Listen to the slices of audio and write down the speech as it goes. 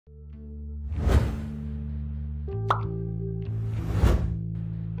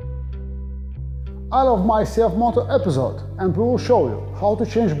iLoveMyCFMOTO episode, and we will show you how to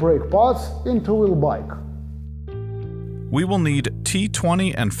change brake pads in two-wheel bike. We will need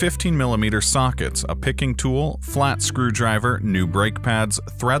T20 and 15mm sockets, a picking tool, flat screwdriver, new brake pads,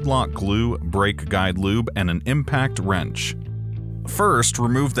 thread lock glue, brake guide lube, and an impact wrench. First,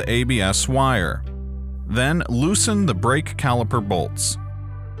 remove the ABS wire. Then, loosen the brake caliper bolts.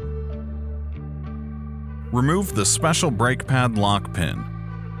 Remove the special brake pad lock pin.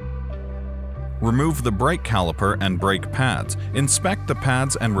 Remove the brake caliper and brake pads. Inspect the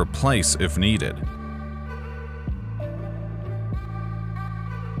pads and replace if needed.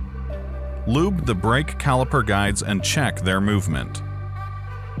 Lube the brake caliper guides and check their movement.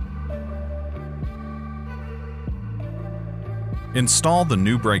 Install the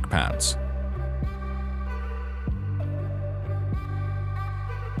new brake pads.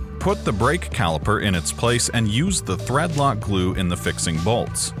 Put the brake caliper in its place and use the thread lock glue in the fixing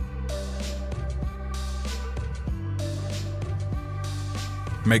bolts.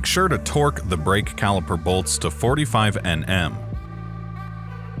 Make sure to torque the brake caliper bolts to 45 Nm.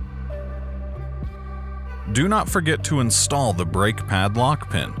 Do not forget to install the brake pad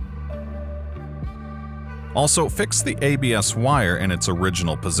lock pin. Also, fix the ABS wire in its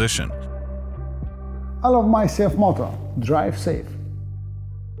original position. iLoveMyCFMOTO. Drive safe.